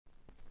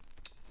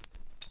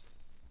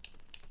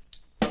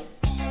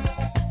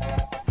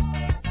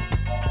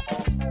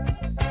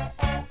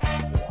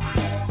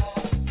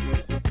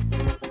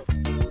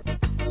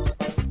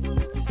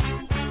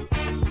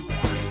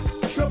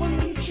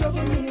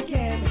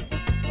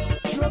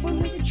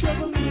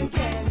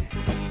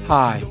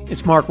Hi,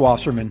 it's Mark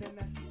Wasserman.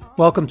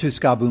 Welcome to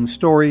Ska Boom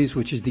Stories,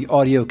 which is the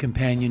audio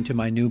companion to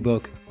my new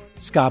book,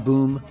 Ska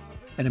Boom,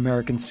 An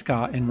American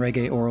Ska and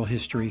Reggae Oral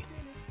History.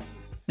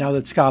 Now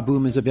that Ska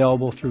Boom is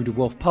available through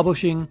DeWolf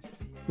Publishing,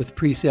 with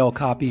pre-sale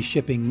copies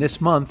shipping this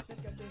month,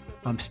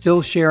 I'm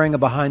still sharing a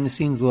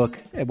behind-the-scenes look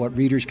at what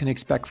readers can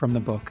expect from the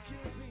book.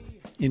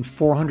 In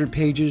 400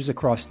 pages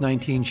across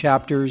 19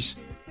 chapters,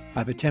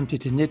 I've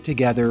attempted to knit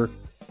together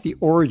the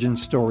origin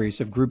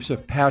stories of groups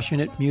of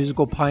passionate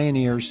musical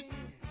pioneers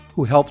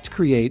who helped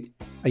create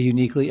a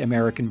uniquely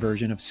American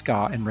version of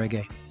ska and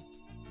reggae.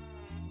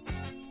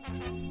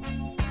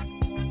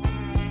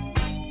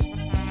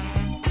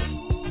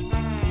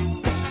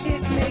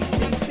 It makes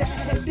me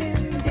sad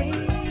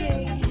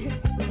indeed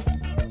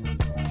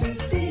to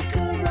see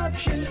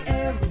corruption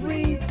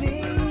every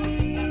day.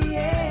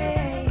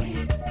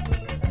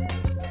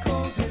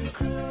 Cold and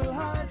cruel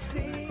hearts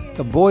see.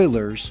 The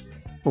Boilers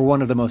were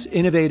one of the most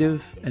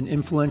innovative and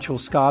influential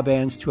ska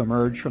bands to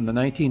emerge from the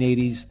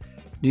 1980s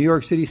New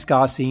York City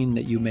ska scene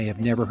that you may have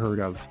never heard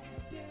of.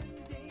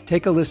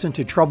 Take a listen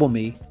to Trouble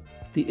Me,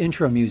 the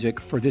intro music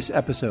for this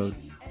episode,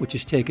 which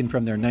is taken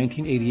from their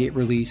 1988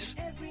 release,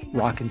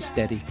 Rockin'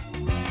 Steady.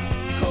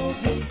 Cold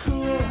and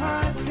cruel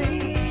hearts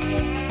see.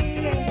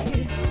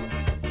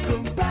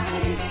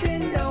 Comprised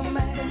in the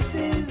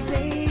masses,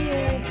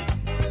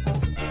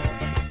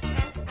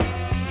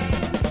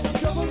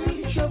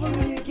 trouble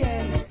me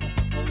again.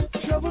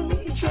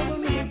 Trouble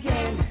me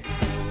again.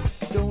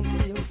 Don't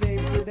feel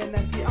safe with a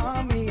nasty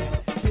army.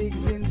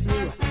 Pigs in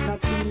blue, not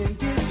feeling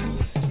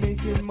guilty.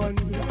 Making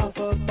money off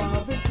of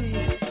poverty.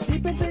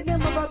 Deep inside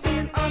them about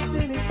feeling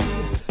austerity.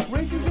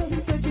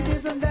 Racism,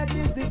 prejudice, and that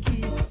is the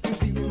key to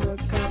being a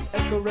cop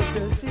and corrupt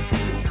the city.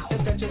 The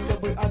country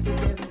subway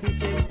artists get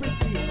beaten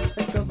pretty.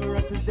 And cover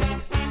up is them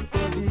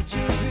for the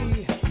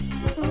jury.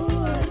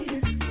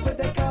 Ooh, for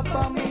the cop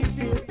on me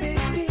feel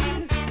pity.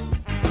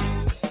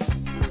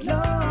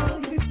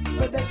 Lord,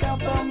 for the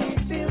cop on me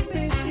feel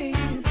pity.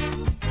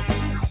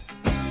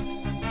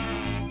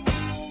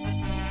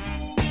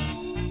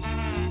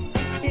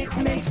 It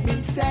makes me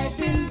sad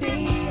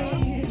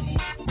indeed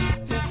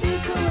to see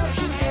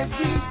corruption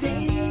every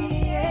day.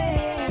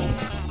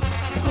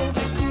 Cold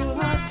and cruel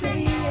hearts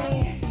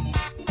say,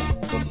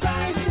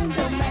 comprised in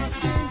the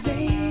masses.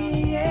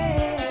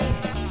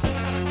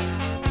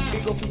 Me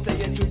go fit tell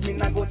you truth, me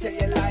not go tell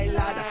you lie,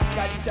 lad.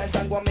 God this a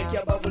song go make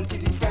your bubble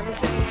till the sky. Me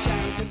set it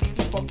shine to the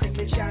hypocrite,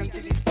 me chant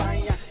till the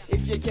spine.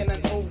 If you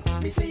cannot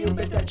move, me say you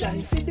better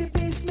join. See the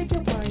bass make you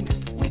whine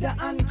with a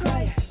hand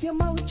cry. Your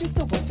mouth just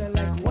a water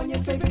like one your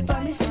favorite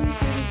band is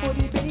ready for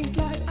the bass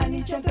like and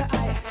each other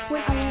eye.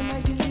 When I am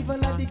I deliver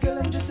like the girl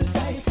I'm just a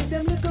size. See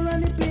them look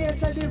around the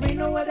place like there ain't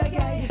no other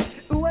guy.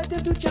 Who I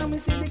tell to charm me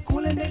see the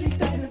cool and deadly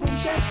style. Boom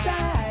shot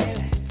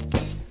style.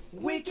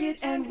 Wicked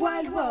and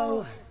wild,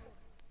 whoa.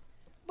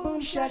 Boom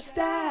shot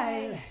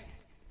style.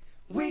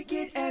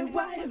 Wicked and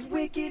wild,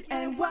 wicked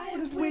and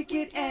wild,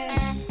 wicked and.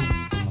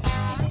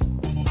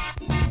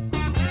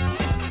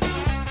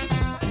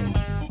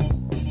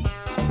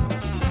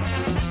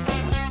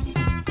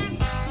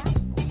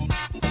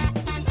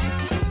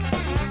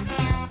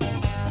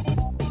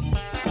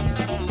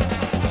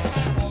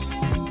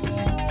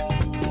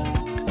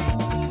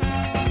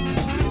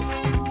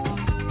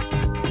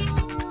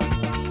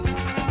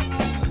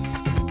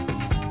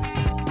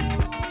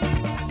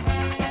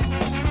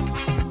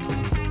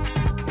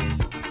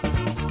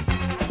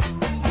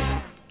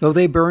 Though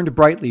they burned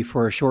brightly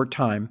for a short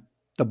time,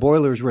 the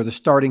Boilers were the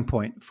starting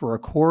point for a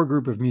core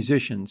group of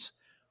musicians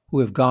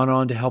who have gone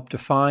on to help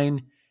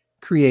define,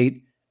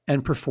 create,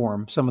 and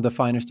perform some of the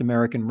finest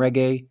American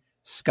reggae,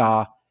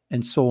 ska,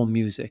 and soul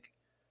music.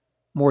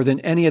 More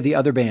than any of the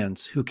other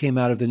bands who came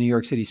out of the New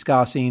York City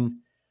ska scene,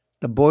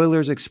 the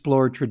Boilers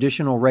explored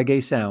traditional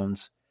reggae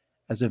sounds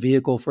as a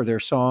vehicle for their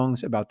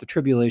songs about the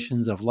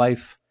tribulations of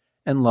life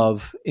and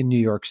love in New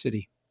York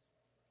City.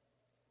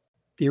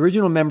 The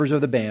original members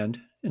of the band,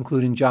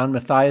 including John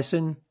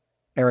Mathiasen,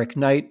 Eric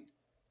Knight,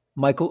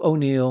 Michael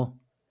O'Neill,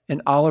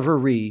 and Oliver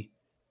Ree,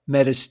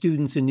 met as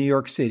students in New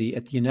York City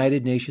at the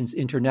United Nations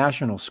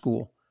International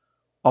School,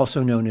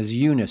 also known as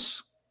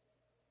UNIS.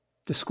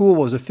 The school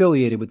was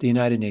affiliated with the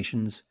United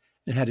Nations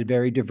and had a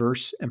very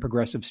diverse and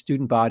progressive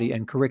student body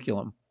and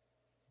curriculum.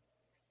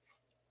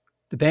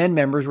 The band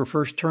members were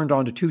first turned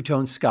on to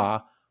two-tone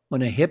ska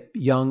when a hip,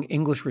 young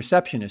English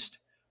receptionist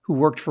who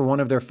worked for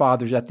one of their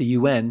fathers at the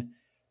UN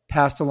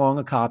passed along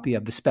a copy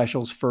of the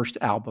Specials' first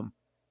album.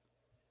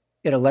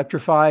 It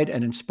electrified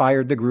and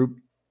inspired the group,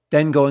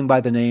 then going by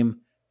the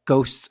name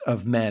Ghosts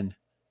of Men.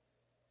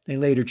 They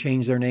later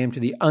changed their name to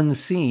The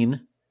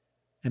Unseen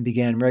and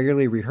began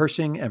regularly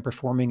rehearsing and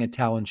performing at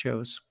talent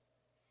shows.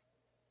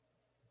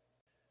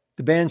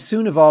 The band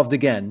soon evolved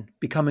again,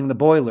 becoming the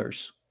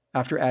Boilers,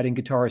 after adding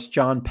guitarist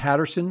John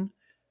Patterson,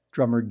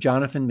 drummer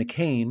Jonathan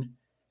McCain,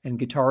 and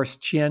guitarist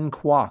Chien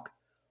Kwok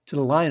to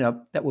the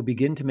lineup that would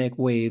begin to make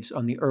waves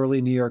on the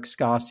early New York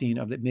ska scene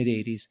of the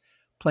mid-'80s,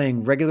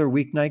 playing regular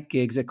weeknight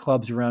gigs at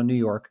clubs around New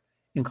York,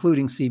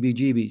 including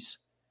CBGB's.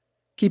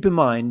 Keep in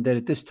mind that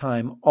at this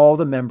time, all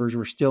the members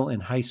were still in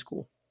high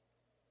school.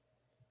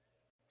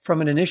 From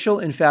an initial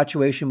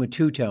infatuation with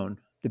two-tone,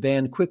 the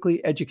band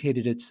quickly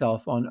educated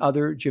itself on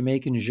other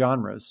Jamaican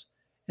genres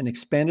and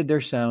expanded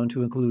their sound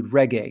to include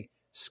reggae,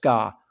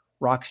 ska,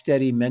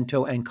 rocksteady,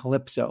 mento, and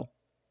calypso.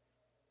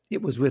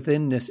 It was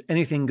within this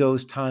anything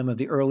goes time of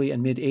the early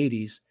and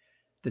mid-'80s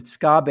that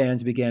ska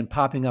bands began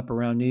popping up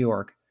around New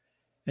York,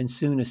 and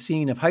soon a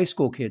scene of high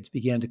school kids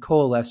began to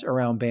coalesce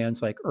around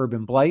bands like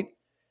Urban Blight,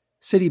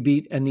 City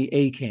Beat, and the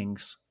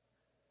A-Kings.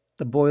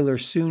 The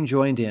Boilers soon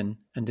joined in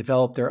and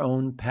developed their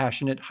own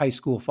passionate high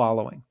school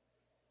following.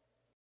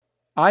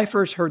 I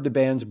first heard the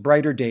band's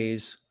Brighter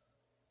Days,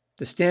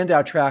 the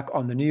standout track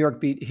on the New York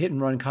Beat Hit and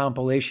Run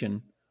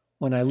compilation,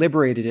 when I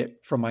liberated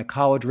it from my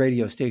college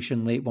radio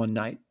station late one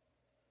night.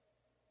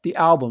 The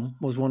album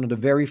was one of the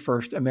very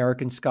first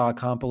American ska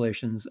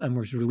compilations and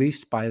was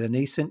released by the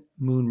nascent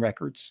Moon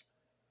Records.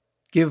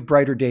 Give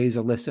Brighter Days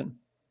a listen.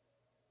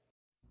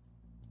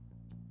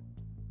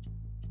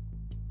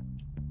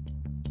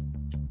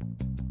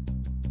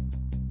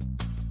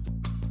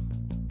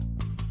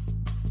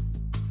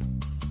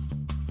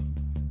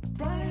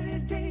 Brighter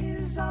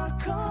days are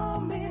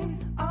coming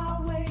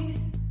our way.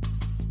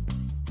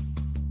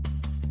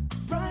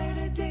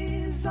 Brighter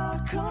days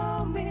are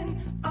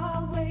coming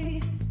our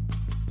way.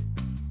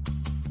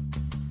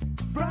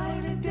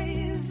 Brighter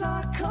days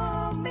are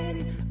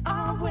coming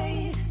our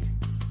way.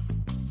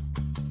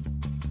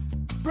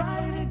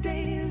 Brighter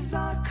days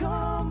are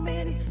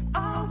coming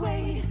our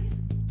way.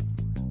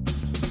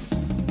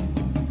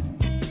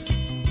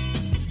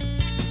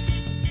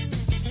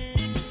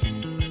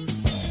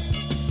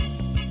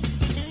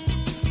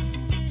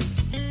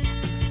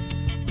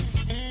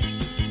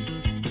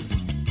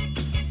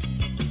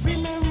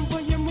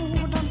 Remember your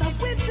mood on that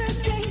winter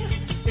day.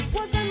 It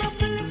wasn't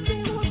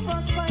uplifting with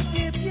frostbite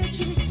near your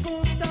cheeks.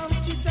 Goes down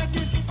streets as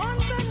if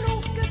under no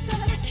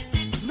attack.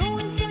 No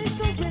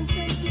insight or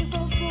incentive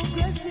of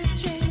progressive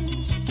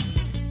change.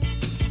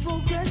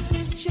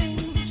 Progressive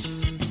change.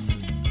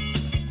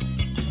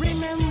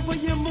 Remember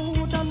your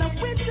mood on that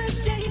winter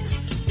day.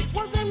 It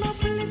wasn't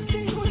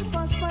uplifting with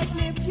frostbite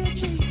near your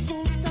cheeks.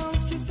 Goes down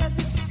streets as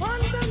if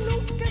under no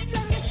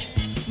attack.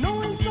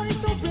 No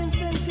insight or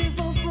incentive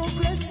of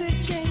progressive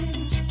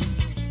change.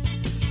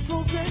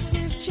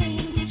 Progressive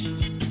change.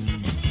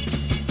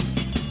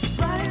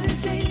 Brighter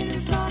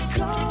days are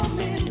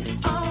coming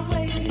our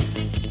way.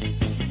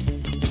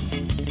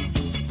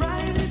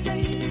 Brighter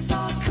days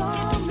are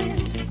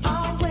coming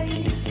our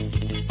way.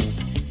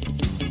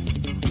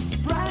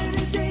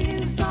 Brighter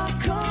days are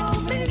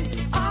coming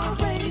our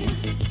way.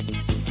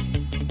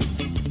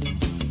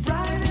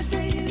 Brighter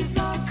days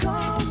are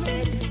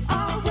coming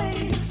our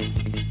way.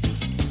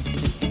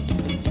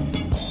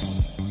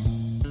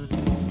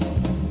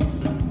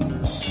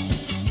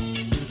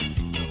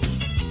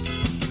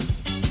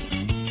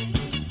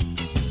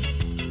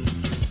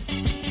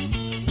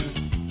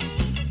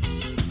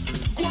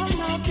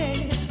 One out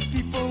there,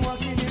 people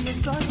walking in the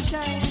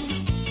sunshine.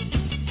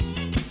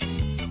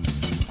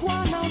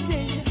 One out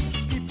there,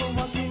 people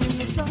walking in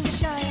the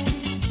sunshine.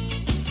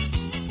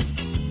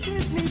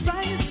 Sees me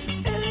rise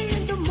early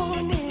in the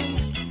morning.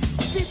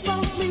 Peep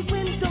out me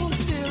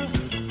windowsill.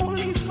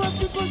 Only for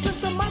people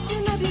just a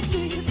massing on the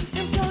street.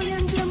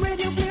 Employing them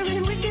radio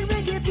blaring wicked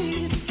reggae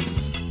beats.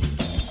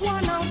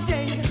 One out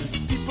there,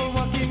 people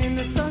walking in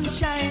the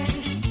sunshine.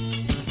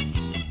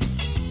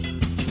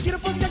 Get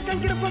up,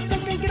 skank, get up,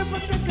 skank, get up,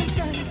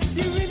 skank.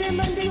 The rhythm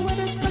and the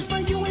weather spread for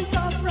you in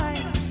top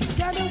right.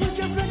 Gather with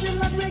your brethren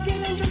like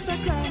reggae and just a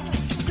cry.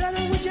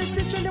 Gather with your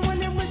sister, the one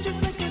that was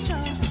just like a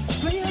child.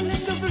 Play a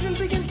little version,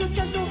 begin to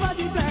chant over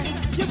the band.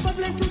 You're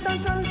bubbling to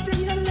dance and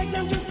sing and like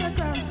them just like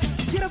cramps.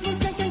 Get up and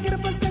skank, get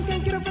up and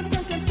skank, get up and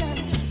skank and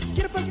skank.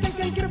 Get up and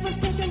skank, get up and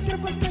skank, get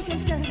up and skank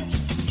and skank.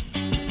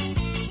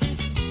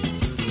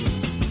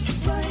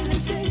 Brighter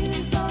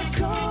days are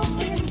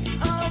coming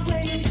our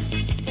way.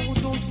 Oh,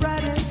 those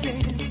brighter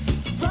days.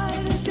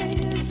 Brighter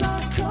days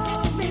are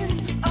coming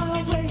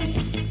our way.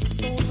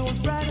 Oh, those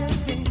brighter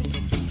days.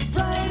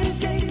 Brighter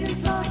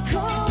days are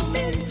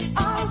coming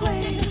our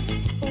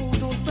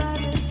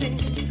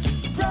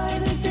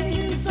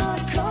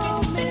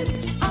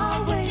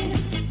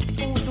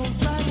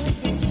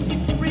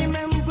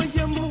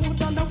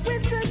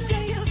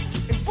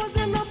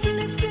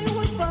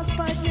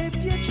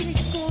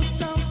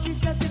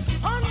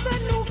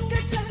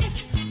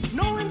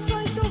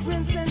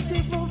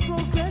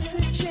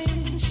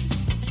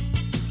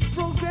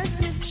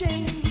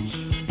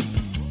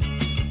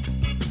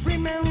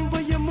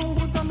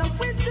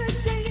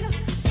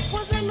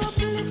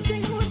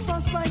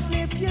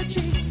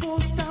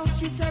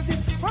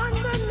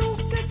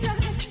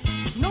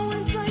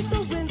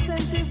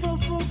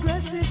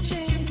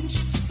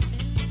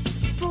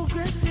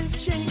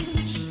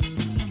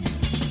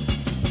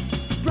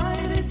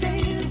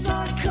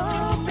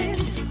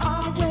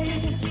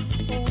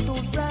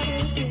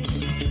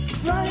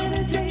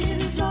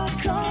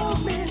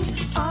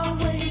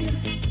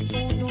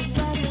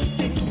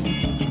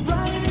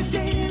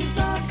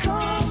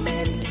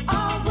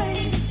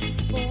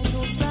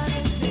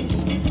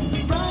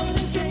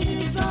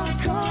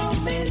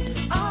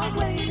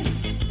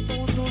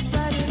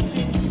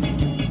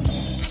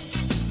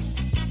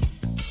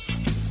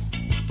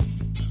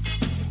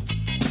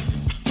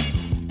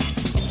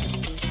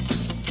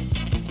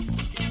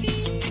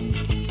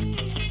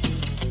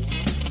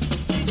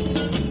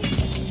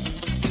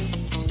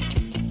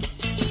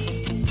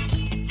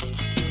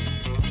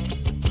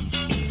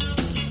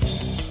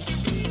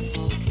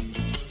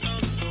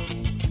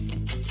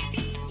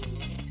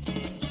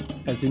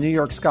the New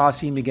York ska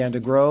scene began to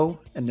grow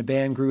and the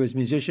band grew as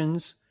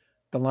musicians,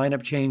 the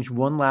lineup changed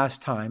one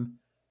last time,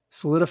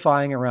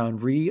 solidifying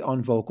around Rhee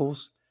on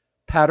vocals,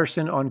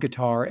 Patterson on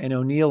guitar, and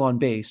O'Neill on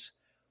bass,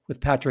 with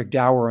Patrick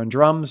Dower on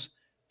drums,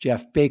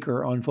 Jeff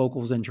Baker on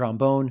vocals and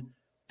trombone,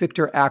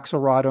 Victor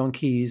Axelrod on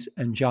keys,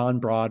 and John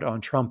Broad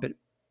on trumpet.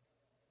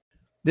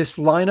 This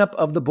lineup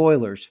of the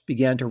Boilers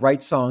began to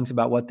write songs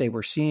about what they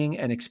were seeing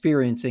and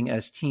experiencing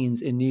as teens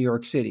in New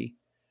York City,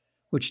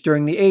 which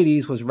during the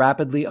 80s was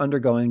rapidly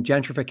undergoing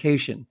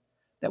gentrification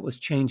that was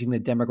changing the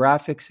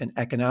demographics and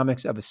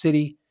economics of a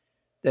city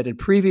that had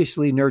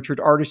previously nurtured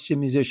artists and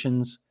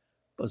musicians,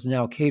 but was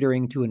now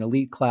catering to an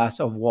elite class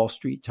of Wall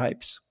Street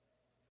types.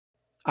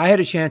 I had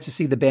a chance to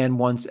see the band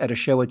once at a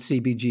show at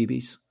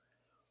CBGB's.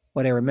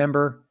 What I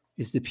remember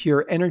is the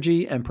pure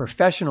energy and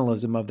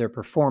professionalism of their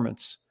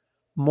performance,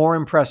 more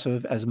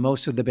impressive as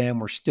most of the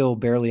band were still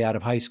barely out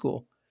of high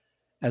school,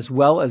 as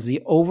well as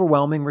the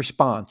overwhelming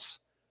response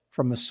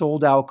from a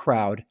sold-out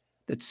crowd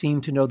that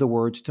seemed to know the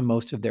words to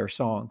most of their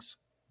songs.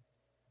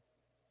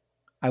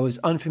 I was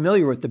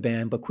unfamiliar with the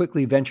band, but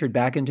quickly ventured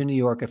back into New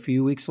York a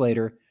few weeks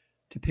later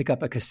to pick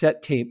up a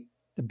cassette tape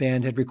the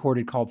band had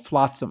recorded called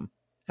Flotsam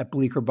at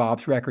Bleecker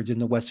Bob's Records in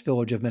the West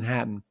Village of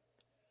Manhattan.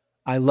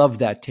 I loved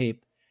that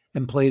tape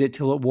and played it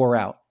till it wore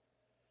out.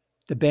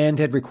 The band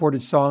had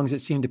recorded songs that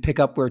seemed to pick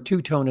up where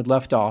Two Tone had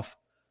left off,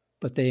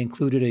 but they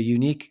included a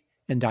unique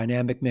and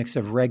dynamic mix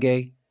of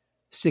reggae,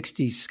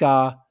 60s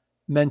ska,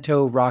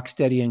 mento,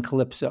 rocksteady, and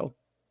calypso.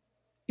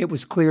 It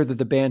was clear that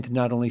the band had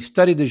not only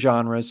studied the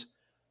genres,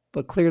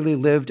 but clearly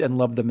lived and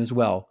loved them as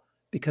well,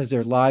 because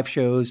their live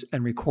shows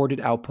and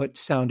recorded output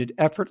sounded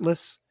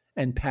effortless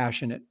and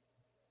passionate.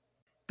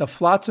 The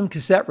Flotsam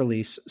cassette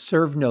release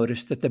served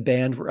notice that the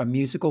band were a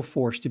musical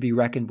force to be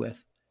reckoned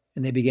with,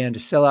 and they began to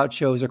sell out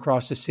shows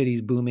across the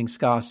city's booming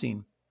ska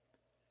scene.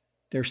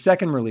 Their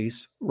second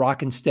release,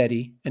 Rockin'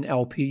 Steady, an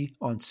LP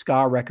on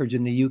Ska Records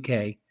in the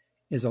UK,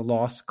 is a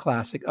lost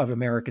classic of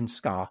American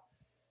ska.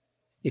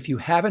 If you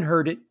haven't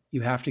heard it,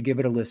 you have to give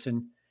it a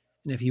listen,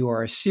 and if you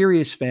are a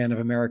serious fan of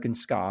American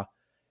ska,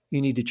 you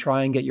need to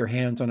try and get your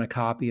hands on a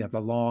copy of the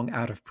long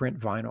out-of-print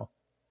vinyl.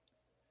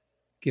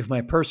 Give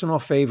my personal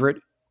favorite,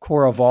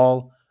 Core of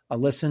All, a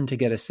listen to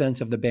get a sense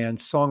of the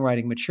band's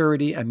songwriting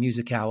maturity and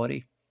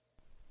musicality.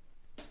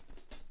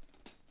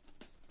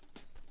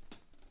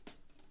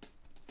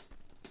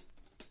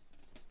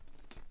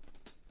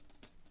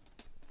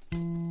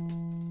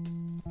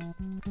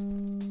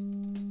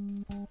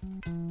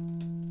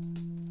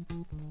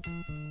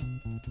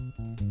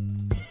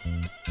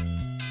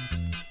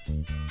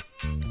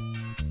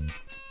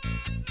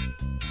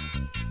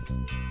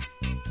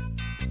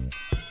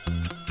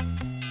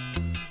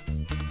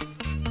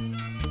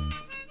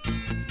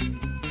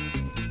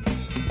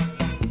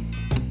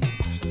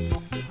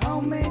 How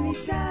many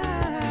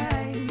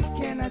times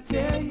can I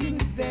tell you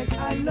that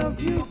I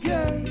love you,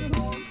 girl?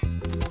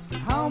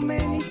 How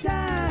many times?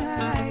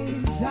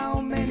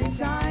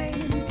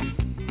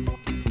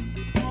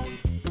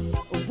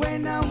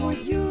 When I'm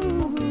with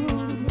you,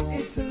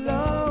 it's a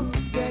love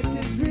that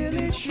is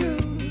really true.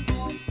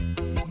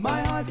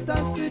 My heart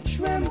starts to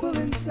tremble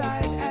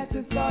inside at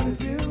the thought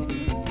of you,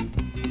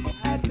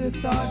 at the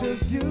thought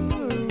of you.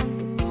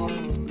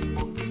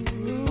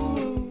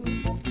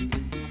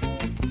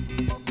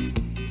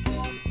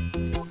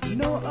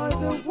 No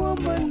other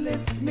woman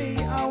lifts me.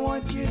 I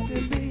want you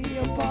to be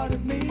a part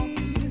of me.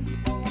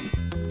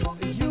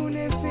 A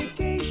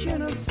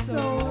unification of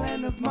soul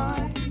and of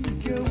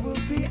mind, girl, will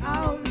be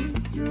ours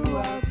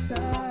throughout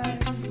time.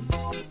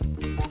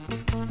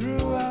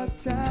 Throughout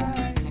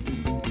time.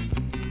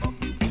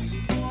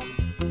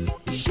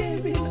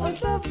 Sharing a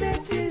love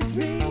that is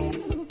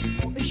real.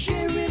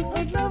 Sharing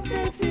a love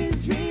that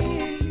is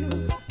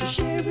real.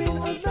 Sharing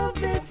a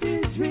love that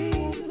is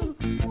real.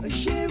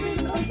 Sharing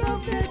a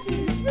love that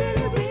is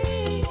really real.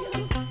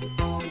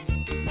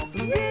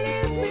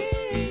 Really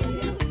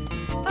real.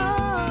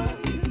 Oh.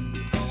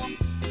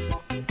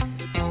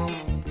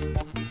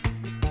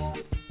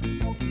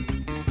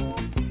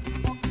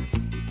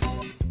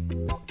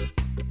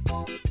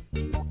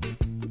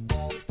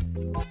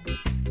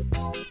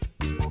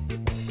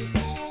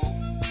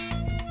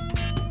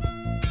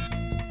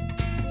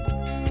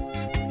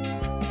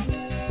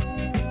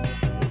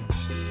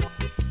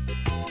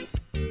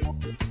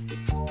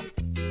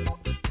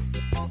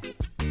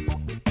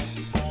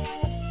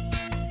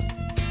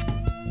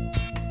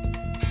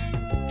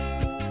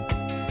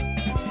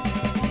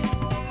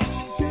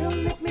 Girl,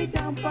 lick me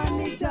down,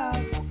 bunny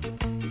dog.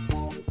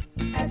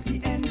 At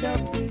the end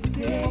of the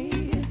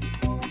day,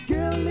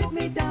 girl, lick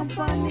me down,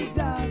 bunny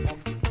dog.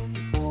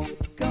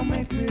 Come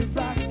make me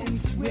rock and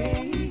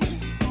sway.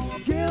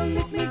 Girl,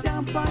 lick me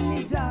down,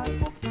 bunny dog.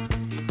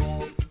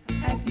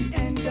 At the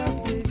end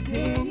of the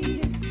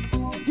day,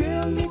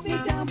 girl, lick me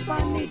down,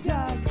 bunny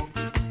dog.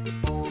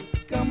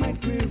 Come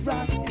make me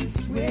rock and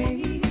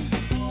sway.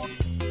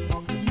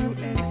 You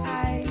and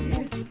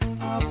I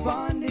are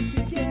bonded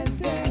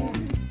together.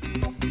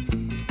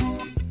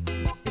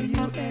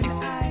 You and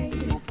I,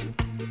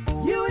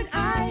 you and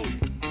I,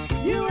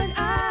 you and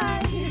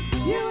I,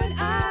 you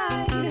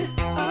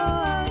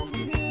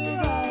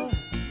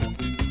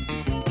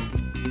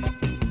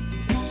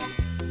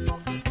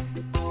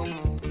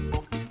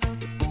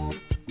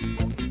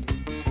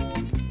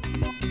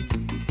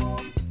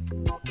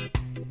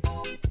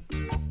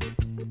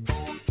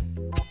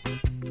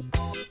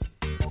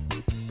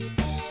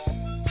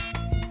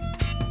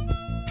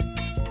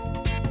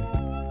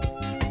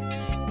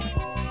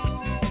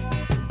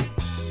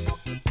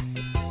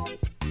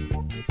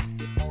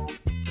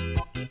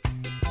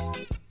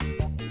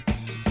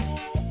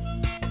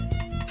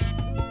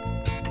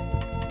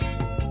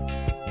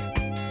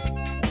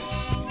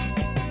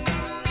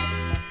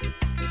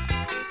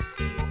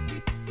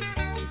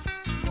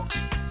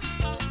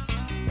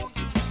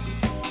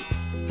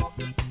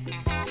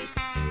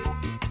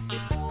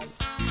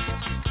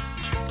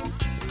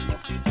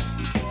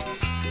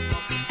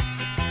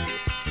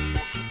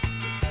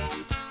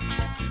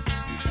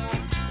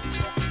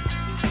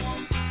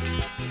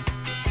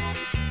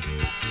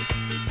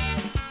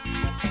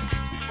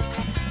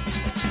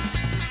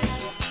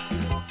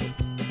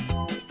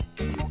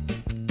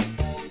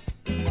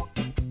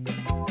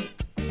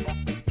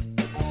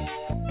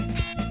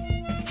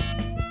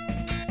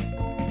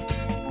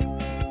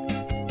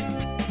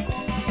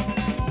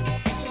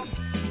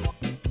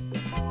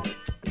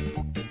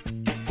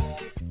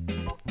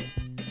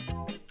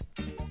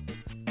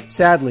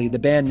Sadly, the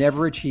band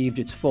never achieved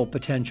its full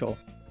potential,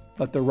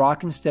 but the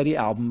Rock and Steady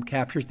album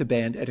captures the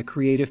band at a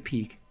creative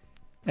peak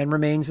and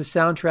remains the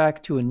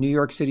soundtrack to a New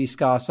York City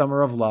ska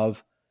summer of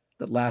love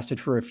that lasted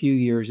for a few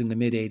years in the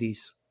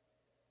mid-'80s.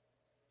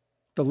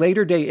 The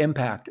later-day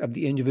impact of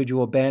the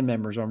individual band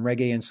members on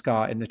reggae and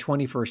ska in the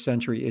 21st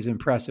century is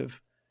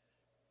impressive.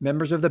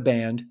 Members of the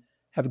band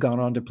have gone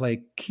on to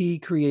play key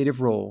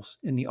creative roles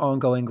in the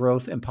ongoing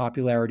growth and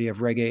popularity of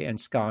reggae and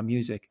ska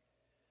music.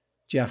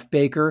 Jeff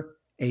Baker,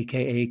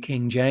 a.k.a.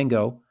 King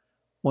Django,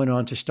 went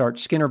on to start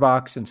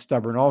Skinnerbox and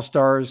Stubborn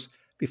All-Stars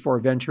before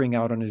venturing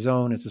out on his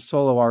own as a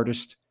solo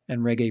artist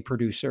and reggae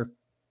producer.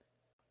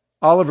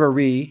 Oliver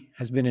Ree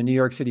has been a New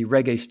York City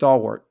reggae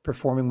stalwart,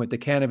 performing with the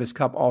Cannabis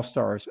Cup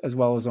All-Stars as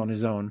well as on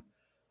his own,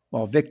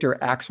 while Victor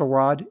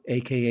Axelrod,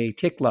 a.k.a.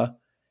 Tikla,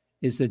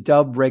 is the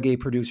dub reggae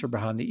producer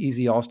behind the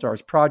Easy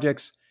All-Stars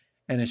projects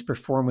and has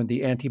performed with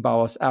the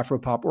Antibalas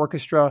Afropop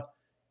Orchestra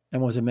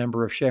and was a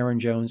member of Sharon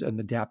Jones and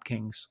the Dap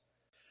Kings.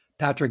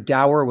 Patrick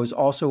Dower was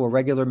also a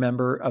regular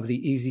member of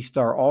the Easy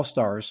Star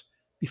All-Stars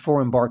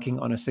before embarking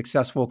on a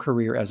successful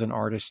career as an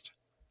artist.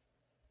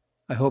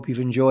 I hope you've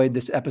enjoyed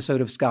this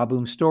episode of Ska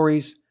Boom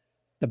Stories.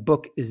 The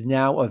book is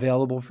now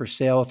available for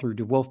sale through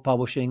DeWolf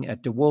Publishing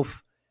at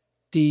DeWolf,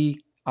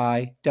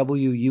 DIWULF.com.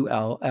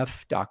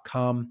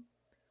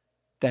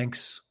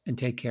 Thanks and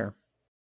take care.